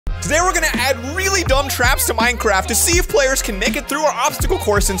Today we're gonna add really dumb traps to Minecraft to see if players can make it through our obstacle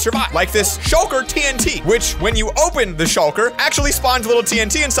course and survive. Like this shulker TNT, which when you open the shulker, actually spawns a little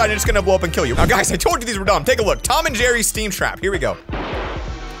TNT inside and it's gonna blow up and kill you. Now guys, I told you these were dumb. Take a look. Tom and Jerry's steam trap. Here we go.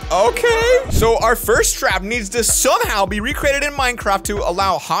 Okay, so our first trap needs to somehow be recreated in Minecraft to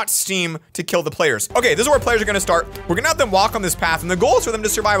allow hot steam to kill the players. Okay, this is where players are gonna start. We're gonna have them walk on this path, and the goal is for them to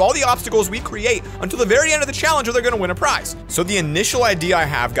survive all the obstacles we create until the very end of the challenge, or they're gonna win a prize. So the initial idea I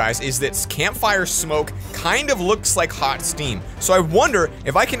have, guys, is that campfire smoke kind of looks like hot steam. So I wonder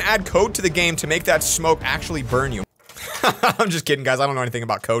if I can add code to the game to make that smoke actually burn you. I'm just kidding, guys. I don't know anything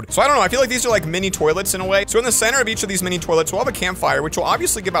about code. So I don't know. I feel like these are like mini toilets in a way. So in the center of each of these mini toilets, we'll have a campfire, which will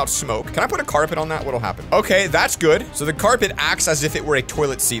obviously give out smoke. Can I put a carpet on that? What'll happen? Okay, that's good. So the carpet acts as if it were a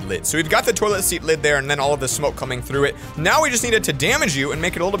toilet seat lid. So we've got the toilet seat lid there and then all of the smoke coming through it. Now we just need it to damage you and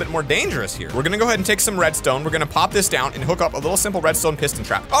make it a little bit more dangerous here. We're gonna go ahead and take some redstone. We're gonna pop this down and hook up a little simple redstone piston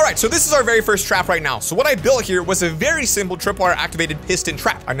trap. All right, so this is our very first trap right now. So what I built here was a very simple tripwire activated piston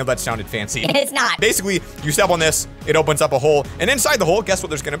trap. I know that sounded fancy. It's not. Basically, you step on this, it opens up a hole, and inside the hole, guess what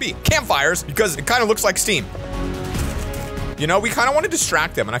there's gonna be? Campfires, because it kind of looks like steam. You know, we kind of want to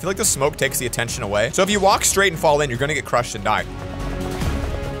distract them, and I feel like the smoke takes the attention away. So if you walk straight and fall in, you're gonna get crushed and die.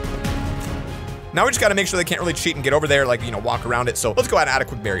 Now we just gotta make sure they can't really cheat and get over there, like, you know, walk around it. So let's go ahead and add a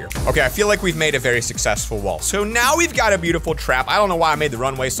quick barrier. Okay, I feel like we've made a very successful wall. So now we've got a beautiful trap. I don't know why I made the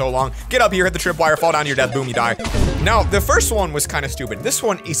runway so long. Get up here, hit the tripwire, fall down to your death, boom, you die. Now, the first one was kind of stupid. This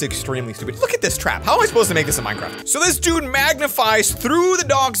one is extremely stupid. Look at this trap. How am I supposed to make this in Minecraft? So this dude magnifies through the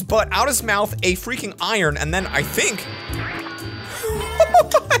dog's butt, out his mouth, a freaking iron, and then I think...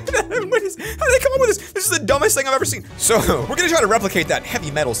 How did they come up with this? This is the dumbest thing I've ever seen. So we're gonna try to replicate that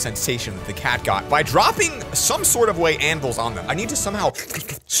heavy metal sensation that the cat got by dropping some sort of way anvils on them. I need to somehow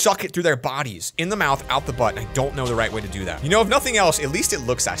suck it through their bodies, in the mouth, out the butt. I don't know the right way to do that. You know, if nothing else, at least it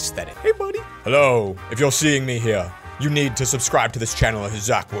looks aesthetic. Hey, buddy. Hello. If you're seeing me here, you need to subscribe to this channel or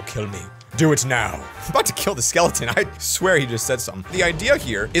Zach will kill me. Do it now. I'm about to kill the skeleton. I swear he just said something. The idea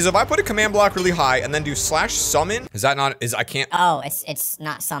here is if I put a command block really high and then do /summon, is that not, I can't. Oh, it's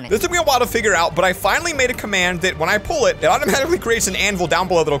not summon. This took me a while to figure out, but I finally made a command that when I pull it, it automatically creates an anvil down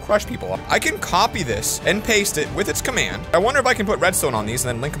below that'll crush people. I can copy this and paste it with its command. I wonder if I can put redstone on these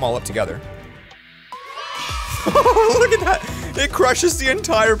and then link them all up together. Look at that. It crushes the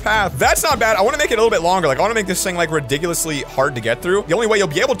entire path. That's not bad. I want to make it a little bit longer. Like, I want to make this thing, like, ridiculously hard to get through. The only way you'll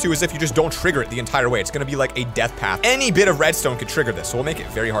be able to is if you just don't trigger it the entire way. It's going to be like a death path. Any bit of redstone could trigger this, so we'll make it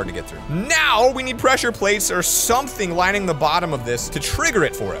very hard to get through. Now, we need pressure plates or something lining the bottom of this to trigger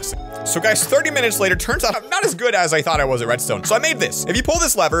it for us. So, guys, 30 minutes later, turns out I'm not as good as I thought I was at redstone. So I made this. If you pull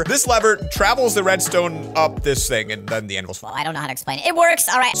this lever travels the redstone up this thing, and then the anvil's fall. Well, I don't know how to explain it. It works,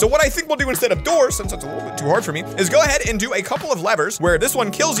 all right. So what I think we'll do instead of doors, since it's a little bit too hard for me, is go ahead and do a couple of levers where this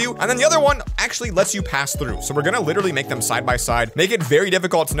one kills you, and then the other one actually lets you pass through. So we're gonna literally make them side by side, make it very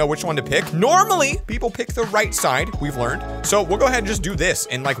difficult to know which one to pick. Normally, people pick the right side, we've learned. So we'll go ahead and just do this,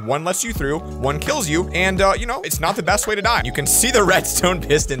 and like one lets you through, one kills you, and you know, it's not the best way to die. You can see the redstone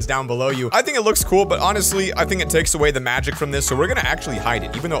pistons down below you. I think it looks cool, but honestly, I think it takes away the magic from this, so we're gonna actually hide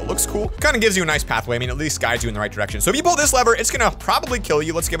it. Even though it looks cool, kind of gives you a nice pathway. I mean, at least guides you in the right direction. So if you pull this lever, it's gonna probably kill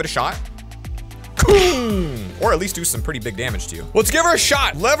you. Let's give it a shot. Or at least do some pretty big damage to you. Let's give her a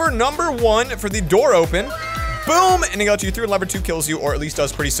shot. Lever number 1 for the door open. Boom, and it lets you through. Lever 2 kills you, or at least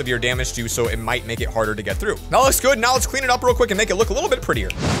does pretty severe damage to you, so it might make it harder to get through. That looks good. Now let's clean it up real quick and make it look a little bit prettier.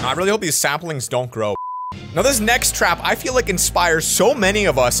 I really hope these saplings don't grow. Now this next trap, I feel like inspires so many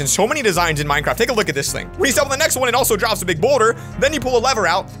of us and so many designs in Minecraft. Take a look at this thing. When you step on the next one, it also drops a big boulder. Then you pull a lever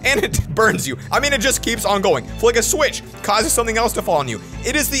out and it burns you. I mean, it just keeps on going. Flick a switch, causes something else to fall on you.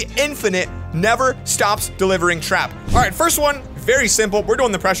 It is the infinite, never stops delivering trap. All right, first one, very simple. We're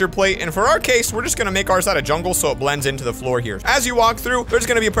doing the pressure plate, and for our case, we're just gonna make ours out of jungle so it blends into the floor here. As you walk through, there's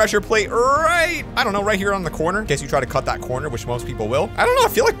gonna be a pressure plate right, I don't know, right here on the corner, in case you try to cut that corner, which most people will. I don't know, I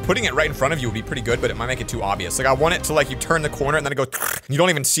feel like putting it right in front of you would be pretty good, but it might make it too obvious. Like, I want it to, like, you turn the corner and then it goes, and you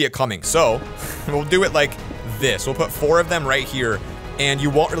don't even see it coming. So, we'll do it like this. We'll put 4 of them right here, and you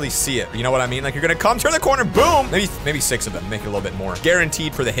won't really see it. You know what I mean? Like, you're gonna come, turn the corner, boom! Maybe 6 of them, make it a little bit more.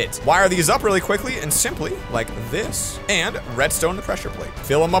 Guaranteed for the hit. Wire these up really quickly, and simply, like this, and redstone the pressure plate.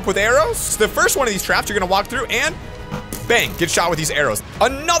 Fill them up with arrows. So the first one of these traps, you're gonna walk through, and bang, get shot with these arrows.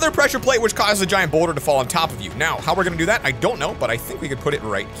 Another pressure plate, which causes a giant boulder to fall on top of you. Now, how we're gonna do that, I don't know, but I think we could put it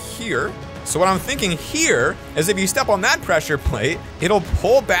right here. So what I'm thinking here is if you step on that pressure plate, it'll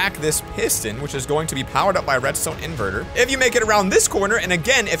pull back this piston, which is going to be powered up by a redstone inverter. If you make it around this corner, and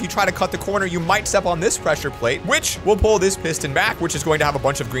again, if you try to cut the corner, you might step on this pressure plate, which will pull this piston back, which is going to have a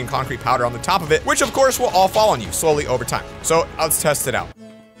bunch of green concrete powder on the top of it, which of course will all fall on you slowly over time. So let's test it out.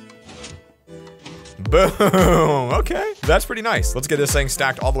 Boom. Okay, that's pretty nice. Let's get this thing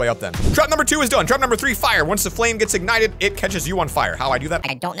stacked all the way up then. Trap number 2 is done. Trap number 3, fire. Once the flame gets ignited, it catches you on fire. How I do that?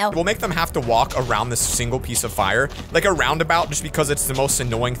 I don't know. We'll make them have to walk around this single piece of fire, like a roundabout, just because it's the most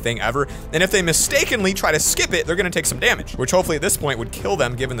annoying thing ever. And if they mistakenly try to skip it, they're gonna take some damage, which hopefully at this point would kill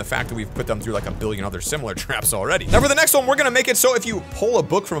them, given the fact that we've put them through like a billion other similar traps already. Now for the next one, we're gonna make it so if you pull a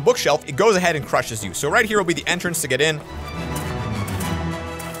book from a bookshelf, it goes ahead and crushes you. So right here will be the entrance to get in.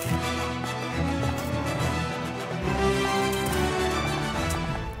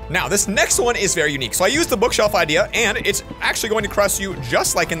 Now, this next one is very unique. So I used the bookshelf idea, and it's actually going to crush you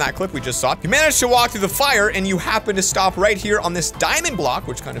just like in that clip we just saw. You managed to walk through the fire, and you happen to stop right here on this diamond block,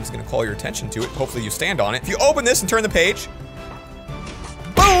 which kind of is going to call your attention to it. Hopefully you stand on it. If you open this and turn the page,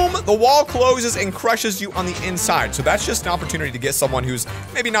 boom, the wall closes and crushes you on the inside. So that's just an opportunity to get someone who's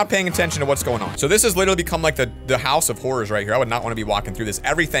maybe not paying attention to what's going on. So this has literally become like the house of horrors right here. I would not want to be walking through this.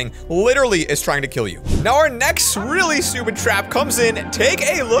 Everything literally is trying to kill you. Now our next really stupid trap comes in. Take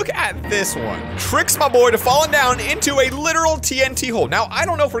a look at this one. Tricks my boy to falling down into a literal TNT hole. Now, I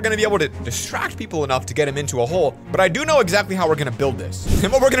don't know if we're going to be able to distract people enough to get him into a hole, but I do know exactly how we're going to build this.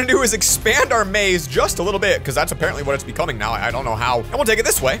 And what we're going to do is expand our maze just a little bit, because that's apparently what it's becoming now. I don't know how. And we'll take it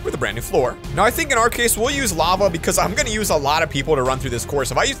this way with a brand new floor. Now, I think in our case, we'll use lava because I'm going to use a lot of people to run through this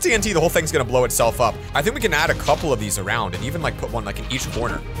course. If I use TNT, the whole thing's going to blow itself up. I think we can add a couple of these around and even like put one like in each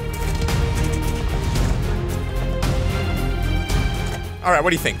corner. All right,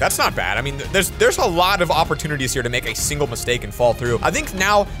 what do you think? That's not bad. I mean, there's a lot of opportunities here to make a single mistake and fall through. I think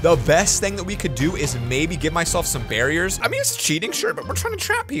now the best thing that we could do is maybe give myself some barriers. I mean, it's cheating, sure, but we're trying to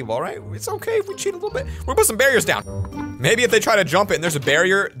trap people, all right? It's okay if we cheat a little bit. We'll put some barriers down. Maybe if they try to jump it and there's a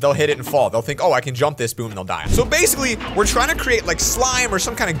barrier, they'll hit it and fall. They'll think, oh, I can jump this, boom, and they'll die. So basically, we're trying to create like slime or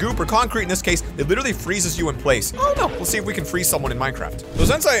some kind of goop or concrete in this case. It literally freezes you in place. Oh no, we'll see if we can freeze someone in Minecraft. So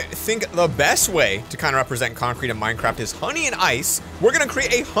since I think the best way to kind of represent concrete in Minecraft is honey and ice, we're gonna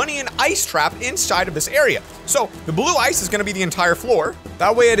create a honey and ice trap inside of this area. So the blue ice is gonna be the entire floor.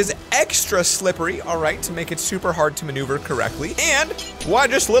 That way it is extra slippery, all right, to make it super hard to maneuver correctly. And why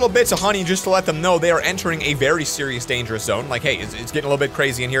just little bits of honey just to let them know they are entering a very serious dangerous zone. Like, hey, it's getting a little bit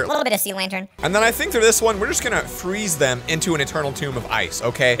crazy in here. A little bit of sea lantern. And then I think through this one, we're just gonna freeze them into an eternal tomb of ice,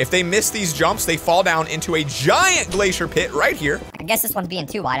 okay? If they miss these jumps, they fall down into a giant glacier pit right here. I guess this one's being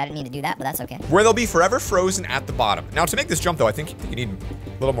too wide. I didn't mean to do that, but that's okay. Where they'll be forever frozen at the bottom. Now to make this jump though, I think you need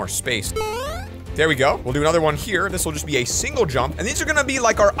a little more space. There we go. We'll do another one here. This will just be a single jump. And these are gonna be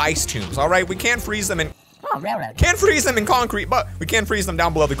like our ice tombs, all right? We can't freeze them in... Oh, railroad. Can't freeze them in concrete, but we can freeze them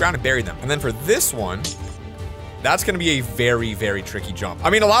down below the ground and bury them. And then for this one, that's gonna be a very, very tricky jump. I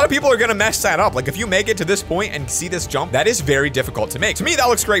mean, a lot of people are gonna mess that up. Like if you make it to this point and see this jump, that is very difficult to make. To me, that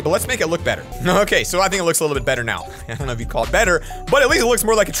looks great, but let's make it look better. Okay, so I think it looks a little bit better now. I don't know if you'd call it better, but at least it looks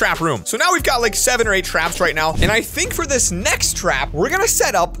more like a trap room. So now we've got like 7 or 8 traps right now. And I think for this next trap, we're gonna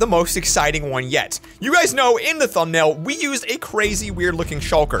set up the most exciting one yet. You guys know in the thumbnail, we used a crazy weird looking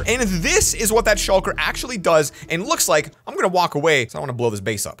shulker. And this is what that shulker actually does and looks like. I'm gonna walk away, so I wanna blow this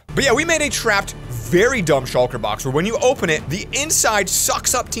base up. But yeah, we made a trapped, very dumb shulker box where when you open it, the inside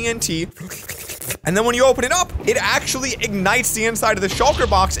sucks up TNT. And then when you open it up, it actually ignites the inside of the shulker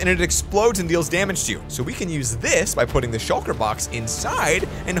box and it explodes and deals damage to you. So we can use this by putting the shulker box inside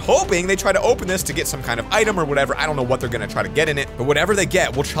and hoping they try to open this to get some kind of item or whatever. I don't know what they're gonna try to get in it, but whatever they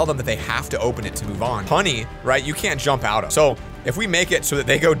get, we'll tell them that they have to open it to move on. Honey, right, you can't jump out of. So if we make it so that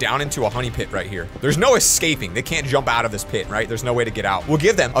they go down into a honey pit right here, there's no escaping. They can't jump out of this pit, right? There's no way to get out. We'll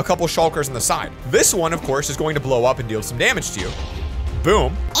give them a couple shulkers on the side. This one, of course, is going to blow up and deal some damage to you.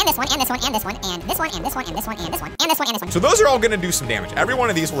 Boom. And this one, and this one, and this one, and this one, and this one, and this one, and this one, and this one, and this one. So those are all gonna do some damage. Every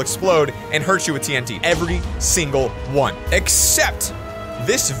one of these will explode and hurt you with TNT. Every single one. Except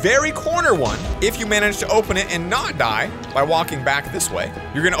this very corner one, if you manage to open it and not die by walking back this way,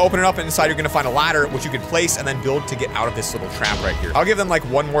 you're gonna open it up and inside you're gonna find a ladder which you can place and then build to get out of this little trap right here. I'll give them like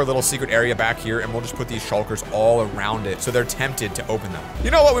one more little secret area back here and we'll just put these shulkers all around it so they're tempted to open them.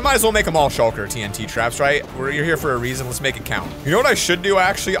 You know what? We might as well make them all shulker TNT traps, right? You're here for a reason. Let's make it count. You know what I should do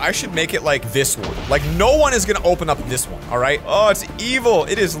actually? I should make it like this one. Like no one is gonna open up this one, all right? Oh, it's evil.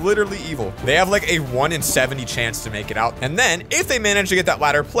 It is literally evil. They have like a 1 in 70 chance to make it out. And then if they manage to get that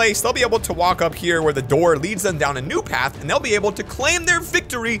ladder placed, they'll be able to walk up here where the door leads them down a new path and they'll be able to claim their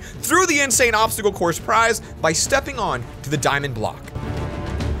victory through the insane obstacle course prize by stepping on to the diamond block.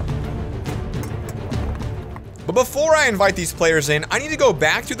 But before I invite these players in, I need to go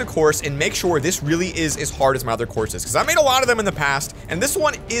back through the course and make sure this really is as hard as my other courses, because I made a lot of them in the past, and this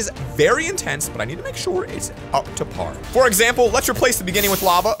one is very intense, but I need to make sure it's up to par. For example, let's replace the beginning with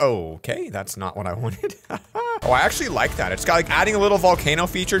lava. Okay, that's not what I wanted. Oh, I actually like that. It's got like adding a little volcano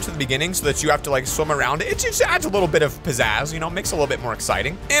feature to the beginning so that you have to like swim around it. It just adds a little bit of pizzazz, you know, makes it a little bit more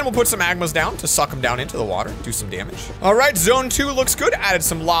exciting. And we'll put some magmas down to suck them down into the water, do some damage. All right, zone 2 looks good. Added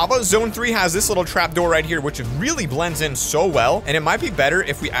some lava. Zone 3 has this little trap door right here, which really blends in so well. And it might be better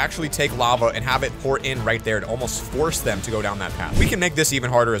if we actually take lava and have it pour in right there to almost force them to go down that path. We can make this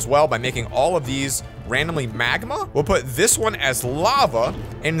even harder as well by making all of these randomly magma. We'll put this one as lava,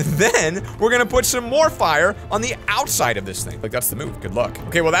 and then we're gonna put some more fire on the outside of this thing. Like, that's the move. Good luck.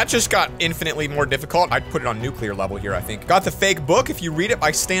 Okay, well, that just got infinitely more difficult. I'd put it on nuclear level here, I think. Got the fake book. If you read it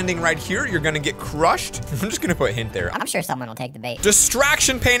by standing right here, you're gonna get crushed. I'm just gonna put a hint there. I'm sure someone will take the bait.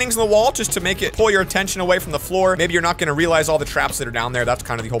 Distraction paintings on the wall just to make it pull your attention away from the floor. Maybe you're not gonna realize all the traps that are down there. That's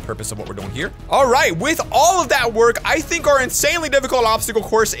kind of the whole purpose of what we're doing here. All right, with all of that work, I think our insanely difficult obstacle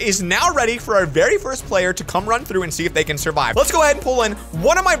course is now ready for our very first player to come run through and see if they can survive. Let's go ahead and pull in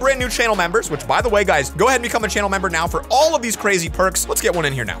one of my brand new channel members, which, by the way, guys, go ahead and become a channel member now for all of these crazy perks. Let's get one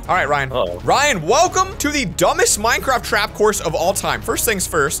in here now. All right, Ryan. Ryan, welcome to the dumbest Minecraft trap course of all time. First things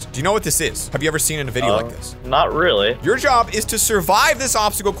first, do you know what this is? Have you ever seen it in a video like this? Not really. Your job is to survive this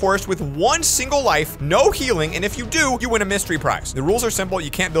obstacle course with one single life, no healing, and if you do, you win a mystery prize. The rules are simple.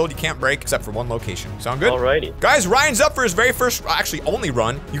 You can't build, you can't break, except for one location. Sound good? Alrighty. Guys, Ryan's up for his very first, actually only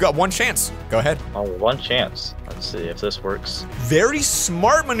run. You got one chance. Go ahead. Oh, one chance. Let's see if this works. Very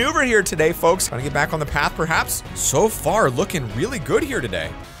smart maneuver here today, folks. Trying to get back on the path, perhaps. So far, looking really good here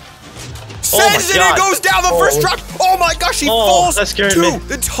today. Sends it and goes down the first drop. Oh my gosh, he falls that scared to me.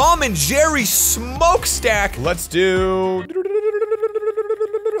 the Tom and Jerry smokestack. Let's do...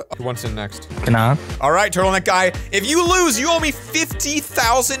 Who wants in next? Nah. All right, turtleneck guy. If you lose, you owe me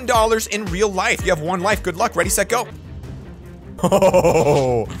 $50,000 in real life. You have one life. Good luck. Ready, set, go.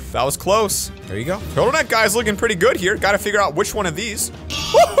 Oh, that was close. There you go. Turtleneck guy's looking pretty good here. Got to figure out which one of these.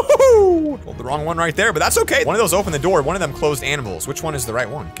 Woo-hoo-hoo! Well, the wrong one right there, but that's okay. One of those opened the door. One of them closed animals. Which one is the right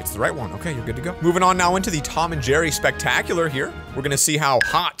one? It's the right one. Okay, you're good to go. Moving on now into the Tom and Jerry Spectacular here. We're going to see how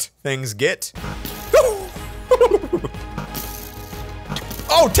hot things get.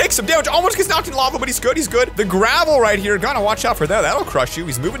 Oh, takes some damage. Almost gets knocked in lava, but he's good. He's good. The gravel right here. Gotta watch out for that. That'll crush you.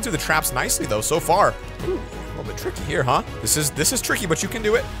 He's moving through the traps nicely, though, so far. Ooh. A little bit tricky here, huh? This is tricky, but you can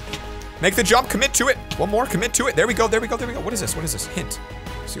do it. Make the jump, commit to it. One more, commit to it. There we go, there we go, there we go. What is this? What is this? Hint.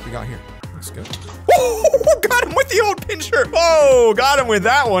 Let's see what we got here. That's good. Oh, got him with the old pincher. Oh, got him with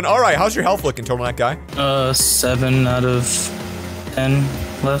that one. All right, how's your health looking, turtleneck guy? 7 out of 10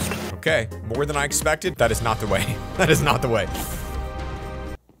 left. Okay, more than I expected. That is not the way. That is not the way.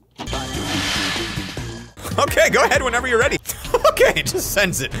 Okay, go ahead whenever you're ready. Okay, just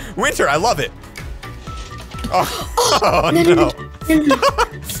sends it. Winter, I love it. Oh, no.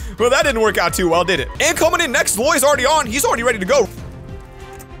 Well, that didn't work out too well, did it? And coming in next, Loy's already on. He's already ready to go.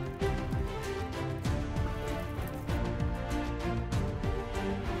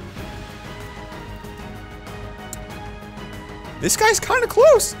 This guy's kind of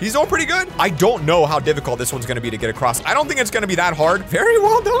close. He's doing pretty good. I don't know how difficult this one's gonna be to get across. I don't think it's gonna be that hard. Very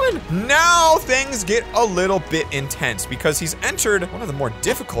well done. Now things get a little bit intense because he's entered one of the more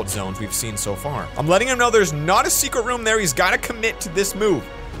difficult zones we've seen so far. I'm letting him know there's not a secret room there. He's gotta commit to this move.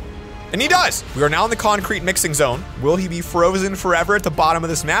 And he does. We are now in the concrete mixing zone. Will he be frozen forever at the bottom of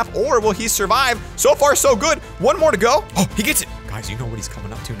this map, or will he survive? So far, so good. One more to go. Oh, he gets it. Guys, you know what he's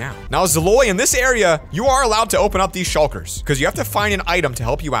coming up to now. Now, Zaloy, in this area, you are allowed to open up these shulkers because you have to find an item to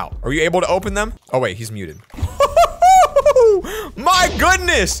help you out. Are you able to open them? Oh, wait, he's muted. My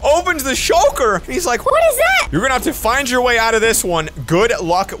goodness! Opens the shulker. He's like, what is that? You're gonna have to find your way out of this one. Good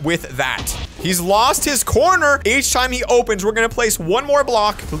luck with that. He's lost his corner. Each time he opens, we're gonna place one more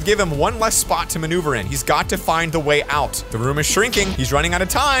block to give him one less spot to maneuver in. He's got to find the way out. The room is shrinking. He's running out of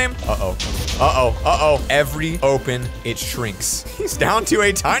time. Uh-oh. Uh-oh. Uh-oh. Every open, it shrinks. He's down to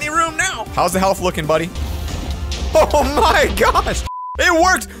a tiny room now. How's the health looking, buddy? Oh my gosh. It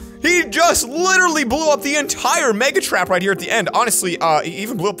worked. He just literally blew up the entire mega trap right here at the end. Honestly, he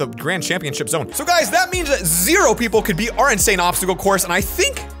even blew up the grand championship zone. So guys, that means that 0 people could beat our insane obstacle course, and I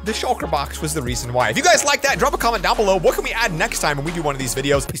think the shulker box was the reason why. If you guys like that, drop a comment down below. What can we add next time when we do one of these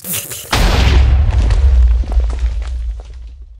videos?